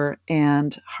cover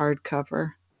and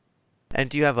hardcover. And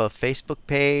do you have a Facebook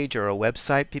page or a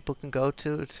website people can go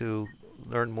to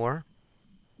learn more?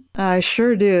 I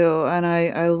sure do, and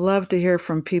I love to hear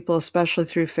from people, especially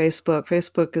through Facebook.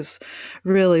 Facebook is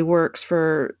really works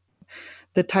for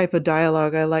the type of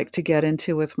dialogue I like to get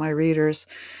into with my readers.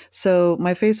 So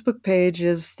my Facebook page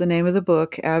is the name of the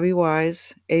book, Abby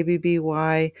Wise,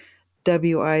 ABBYWIZE.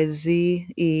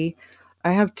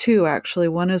 I have two actually.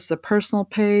 One is the personal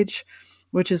page,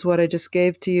 which is what I just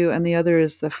gave to you, and the other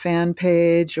is the fan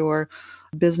page or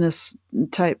business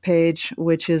type page,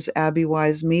 which is Abby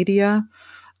Wise Media.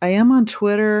 I am on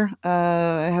Twitter.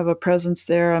 I have a presence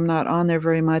there. I'm not on there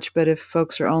very much, but if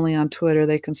folks are only on Twitter,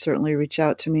 they can certainly reach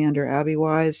out to me under Abby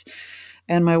Wise.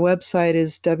 And my website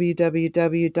is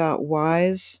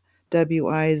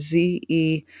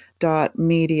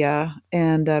www.wize.media,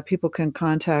 and people can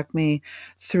contact me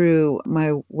through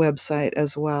my website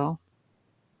as well.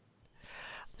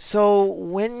 So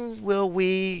when will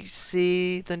we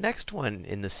see the next one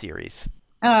in the series?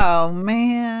 Oh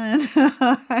man.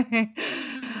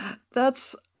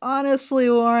 That's honestly,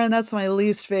 Warren, that's my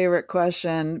least favorite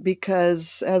question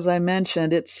because, as I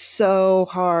mentioned, it's so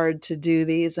hard to do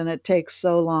these and it takes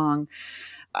so long.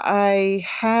 I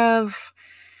have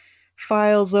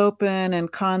files open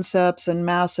and concepts and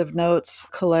massive notes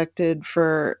collected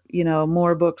for,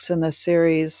 more books in the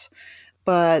series.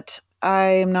 But I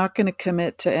am not going to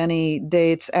commit to any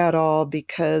dates at all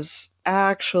because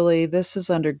actually this is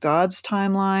under God's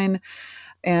timeline.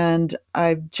 And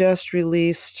I've just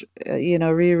re-released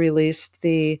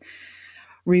the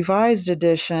revised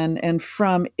edition. And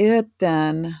from it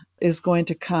then is going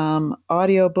to come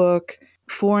audiobook,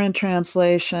 foreign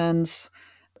translations,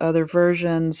 other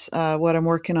versions. What I'm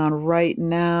working on right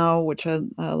now, which I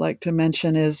like to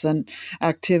mention, is a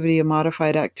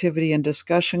modified activity and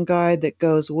discussion guide that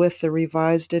goes with the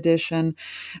revised edition.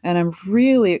 And I'm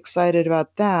really excited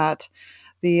about that,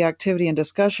 the activity and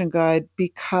discussion guide,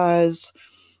 because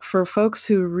for folks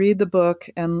who read the book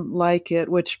and like it,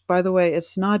 which, by the way,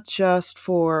 it's not just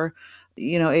for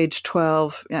age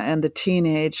 12 and the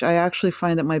teenage. I actually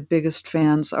find that my biggest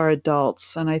fans are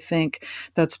adults, and I think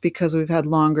that's because we've had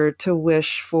longer to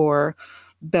wish for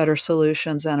better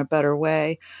solutions and a better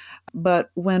way. But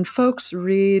when folks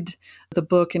read the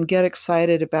book and get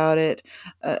excited about it,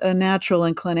 a natural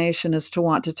inclination is to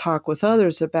want to talk with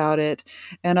others about it.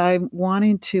 And I'm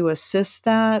wanting to assist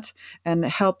that and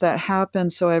help that happen.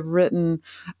 So I've written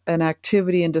an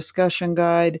activity and discussion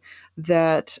guide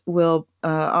that will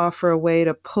offer a way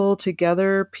to pull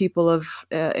together people of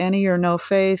any or no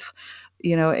faith,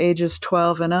 ages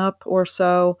 12 and up or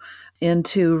so,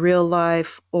 into real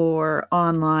life or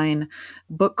online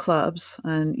book clubs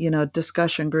and,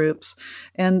 discussion groups.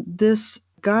 And this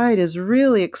guide is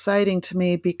really exciting to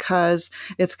me because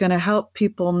it's going to help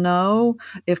people know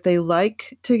if they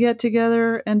like to get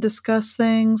together and discuss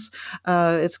things.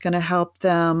 It's going to help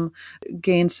them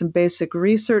gain some basic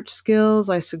research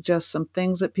skills. I suggest some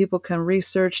things that people can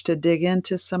research to dig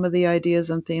into some of the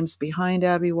ideas and themes behind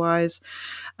Abby Wise.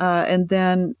 And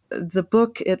then the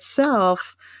book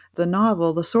itself, the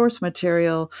novel, the source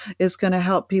material, is going to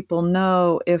help people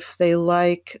know if they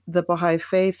like the Baha'i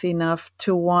faith enough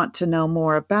to want to know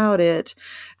more about it.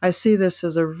 I see this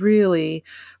as a really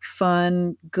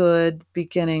fun, good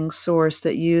beginning source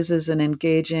that uses an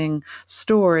engaging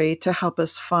story to help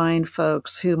us find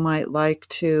folks who might like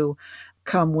to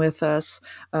come with us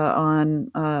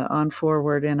on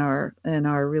forward in our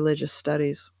religious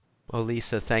studies. Well,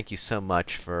 Lisa, thank you so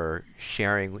much for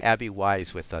sharing Abby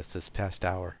Wise with us this past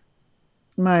hour.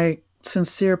 My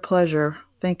sincere pleasure.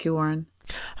 Thank you, Warren.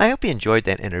 I hope you enjoyed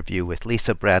that interview with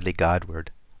Lisa Bradley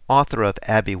Godward, author of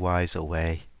Abby Wise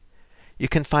Away. You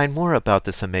can find more about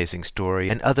this amazing story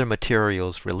and other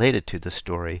materials related to the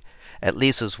story at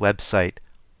Lisa's website,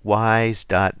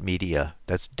 wize.media.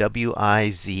 That's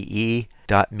WIZE.media.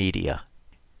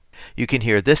 You can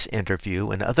hear this interview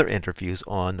and other interviews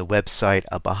on the website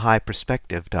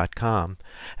abahaiperspective.com,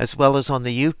 as well as on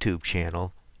the YouTube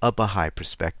channel, A Baha'i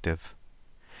Perspective.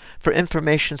 For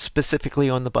information specifically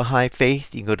on the Baha'i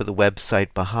Faith, you can go to the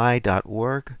website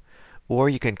baha'i.org, or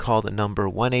you can call the number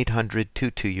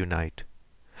 1-800-22-UNITE.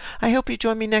 I hope you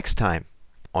join me next time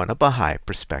on A Baha'i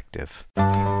Perspective.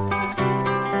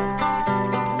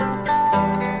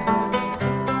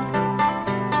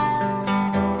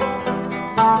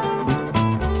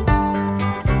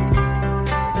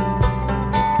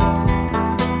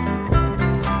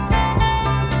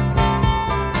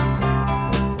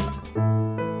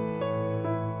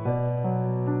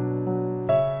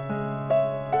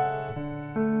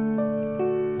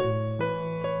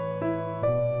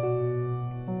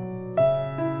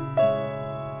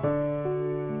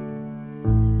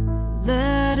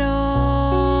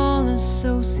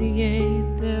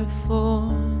 Associate,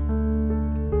 therefore,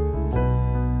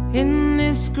 in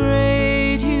this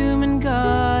great human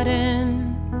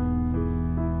garden,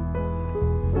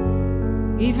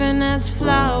 even as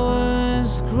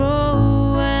flowers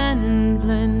grow and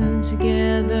blend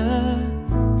together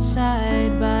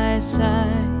side by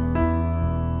side.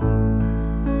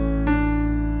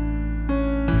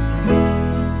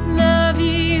 Love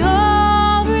ye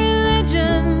all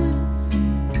religions,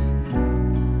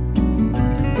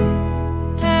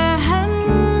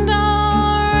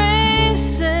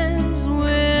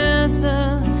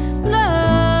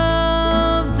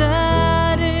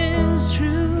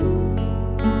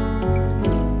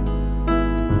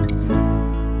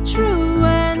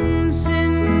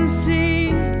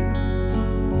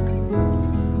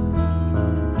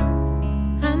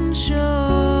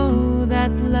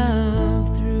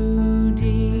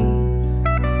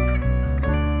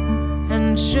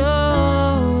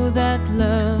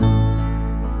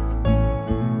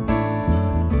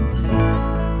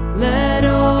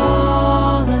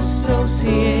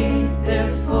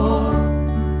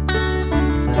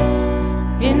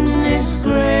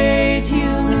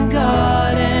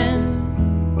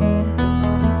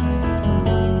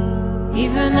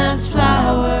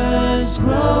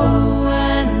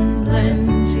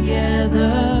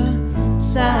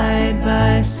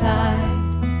 side.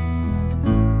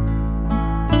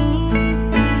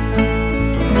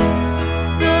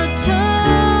 The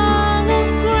tongue of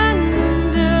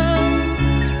grandeur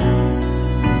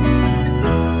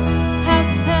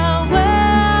hath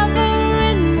however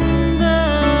in the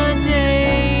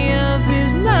day of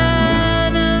his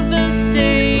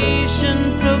manifestation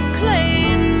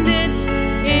proclaimed it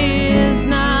is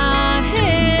not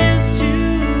his to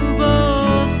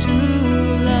boast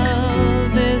who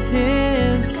loveth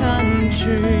his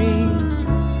country,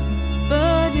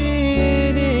 but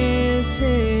it is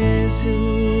his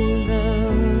who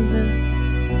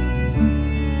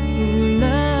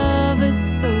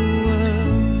loveth the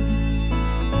world.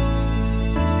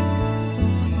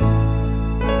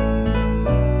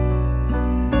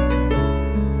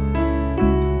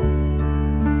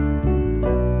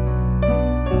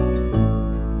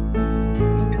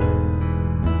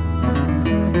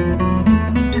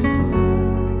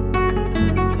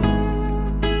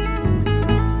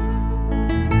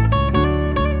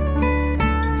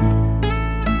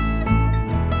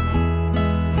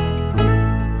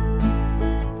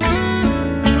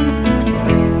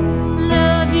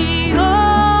 Love ye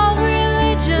all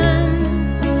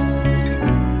religions,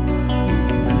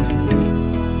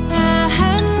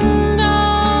 and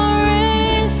all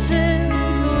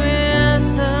races with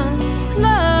the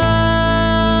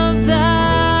love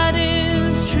that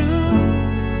is true,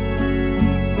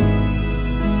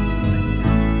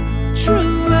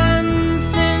 true and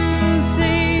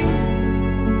sincere,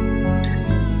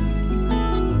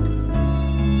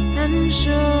 and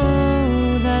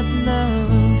show that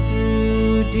love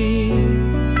through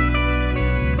deeds,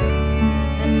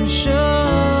 and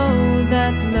show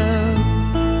that love.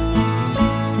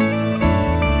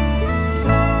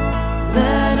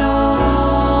 Let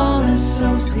all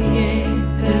associate,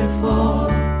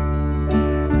 therefore,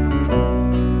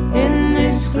 in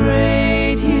this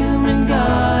great human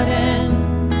garden,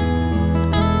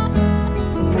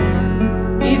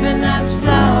 even as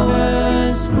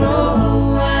flowers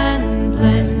grow and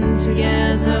blend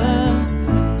together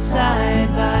side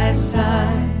by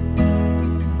side.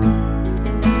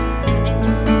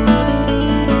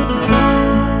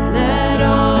 Let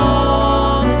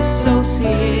all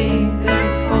associate,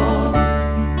 therefore,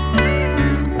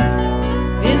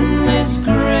 in this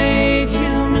great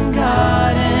human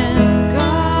garden,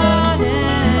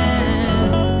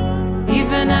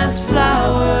 even as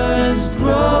flowers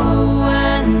grow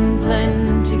and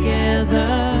blend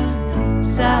together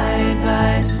side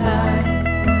by side.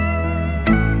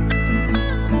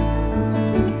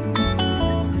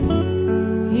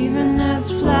 Even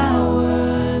as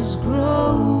flowers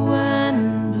grow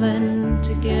and blend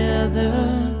together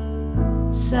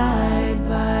side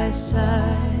by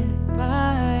side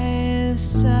by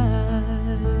side.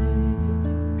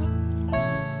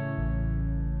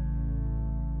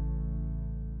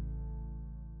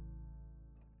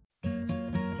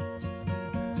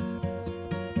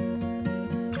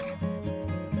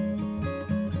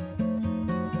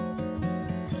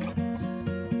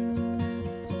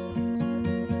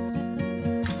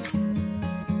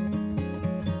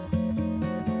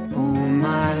 O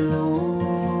my Lord,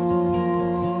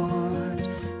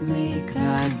 make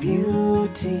thy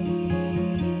beauty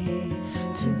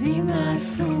to be my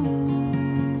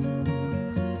food,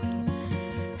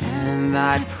 and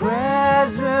thy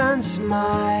presence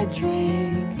my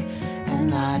drink, and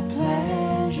thy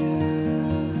pleasure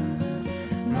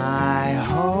my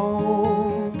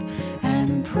hope,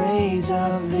 and praise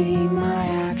of thee my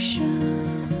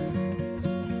action,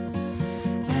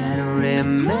 and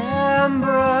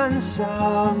remembrance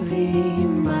of thee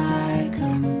my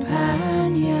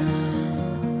companion,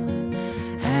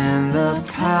 and the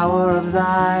power of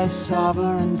thy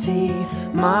sovereignty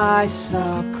my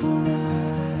succorer,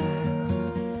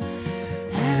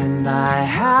 and thy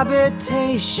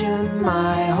habitation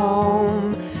my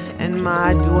home, and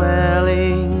my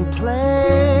dwelling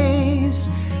place,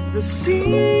 the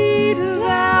seed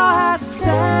thou hast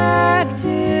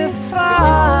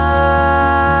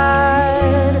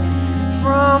sanctified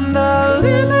from the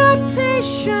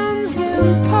limitations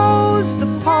imposed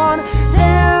upon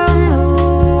them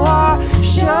who are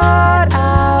shut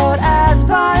out as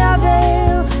by a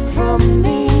veil from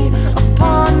thee,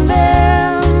 upon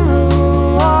them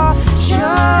who are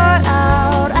shut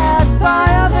out as by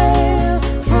a veil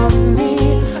from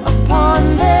thee,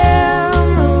 upon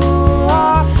them who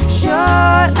are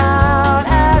shut out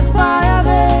as by a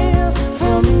veil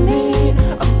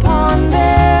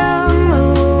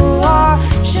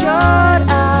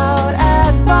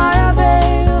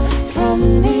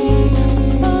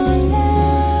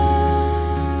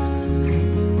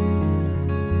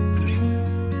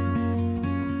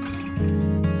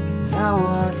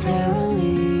Howard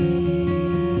verily,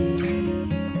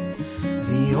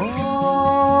 the Almighty,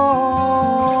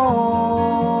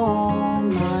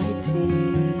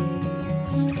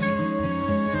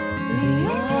 the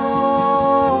all-glorious,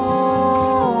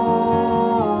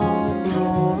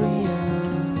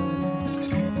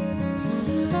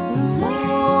 the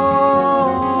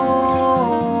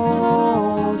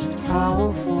most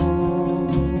powerful,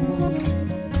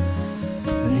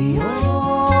 the Almighty,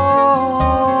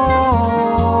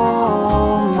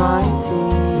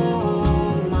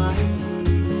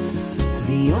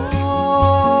 the all-glorious,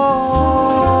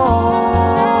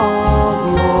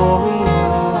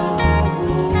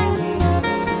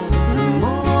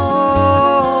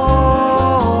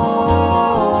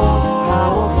 the most powerful,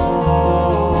 the Almighty,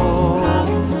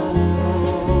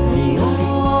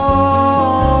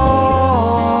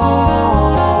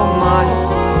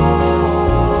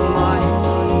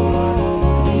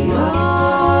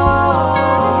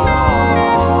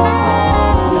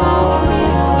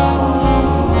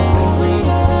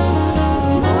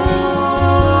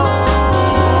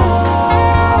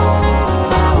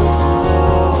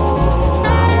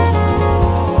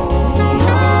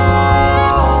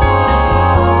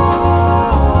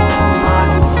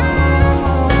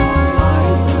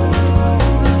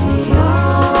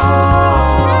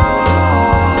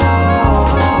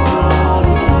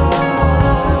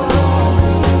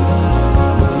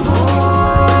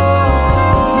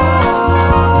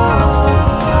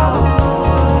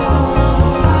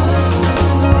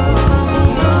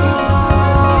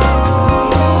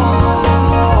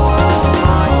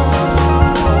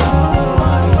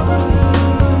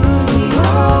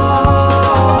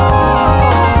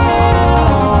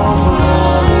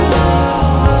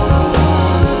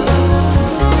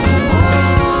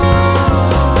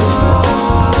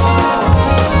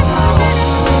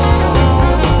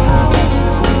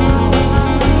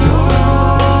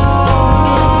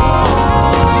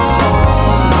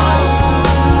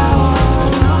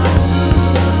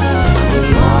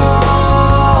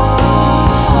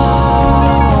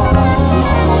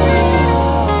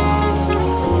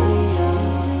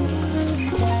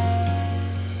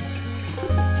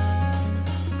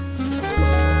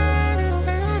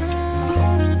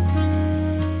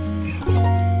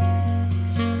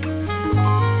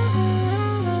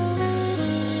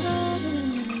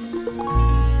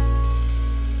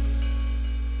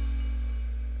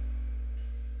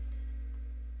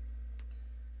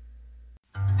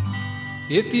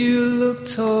 If you look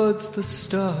towards the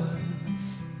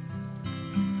stars,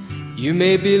 you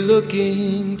may be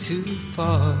looking too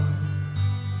far.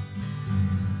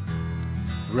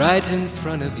 Right in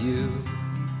front of you,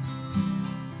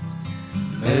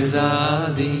 Mirza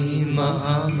Ali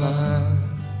Muhammad.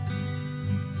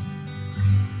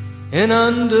 And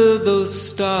under those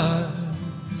stars,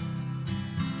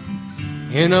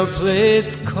 in a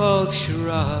place called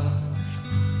Shiraz,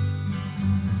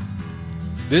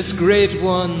 this great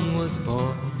one was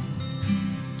born,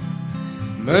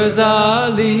 Mirza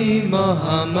Ali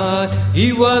Muhammad.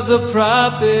 He was a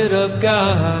prophet of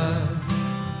God,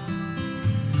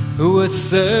 who was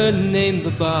surnamed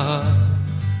the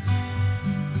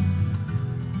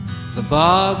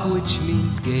Bab which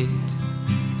means gate.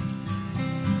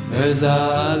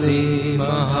 Mirza Ali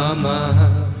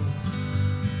Muhammad.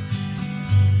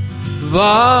 The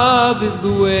Bab is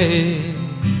the way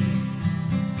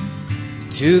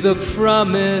to the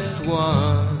promised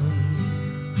one,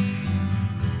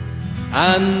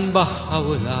 and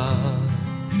Baha'u'llah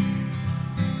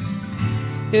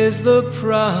is the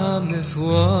promised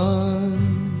one.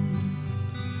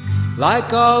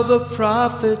 Like all the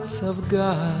prophets of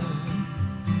God,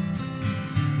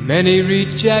 many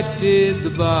rejected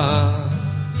the Bab,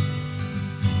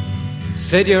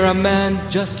 said you're a man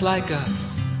just like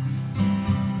us,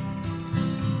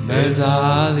 Mirza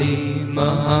Ali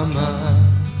Muhammad.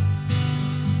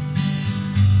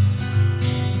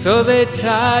 So they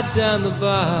tied down the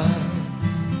Bab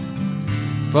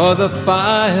for the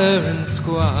fire and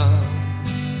squad,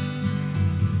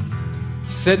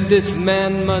 said this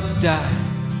man must die.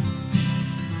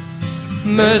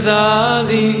 Mirza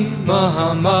Ali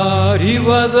Muhammad, he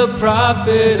was a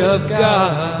prophet of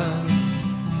God,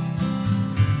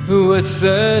 who was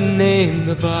surnamed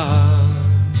the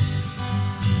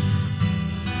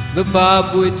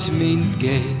Bab which means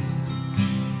gate.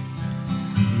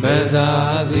 Mirza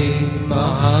Ali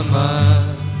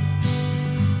Muhammad.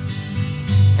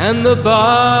 And the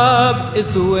Bab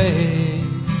is the way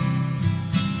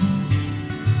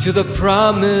to the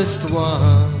promised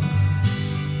one,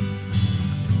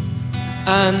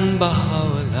 and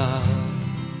Baha'u'llah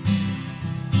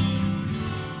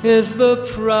is the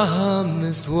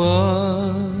promised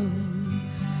one.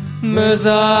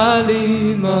 Mirza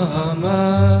Ali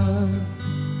Muhammad,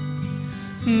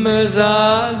 Mirza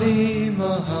Ali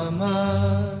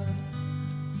Muhammad,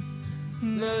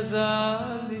 Mirza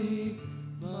Ali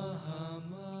Muhammad.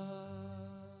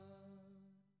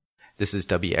 This is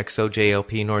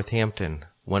WXOJLP Northampton,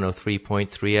 103.3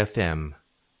 FM,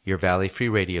 your Valley Free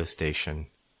Radio station,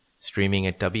 streaming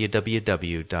at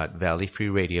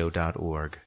www.valleyfreeradio.org.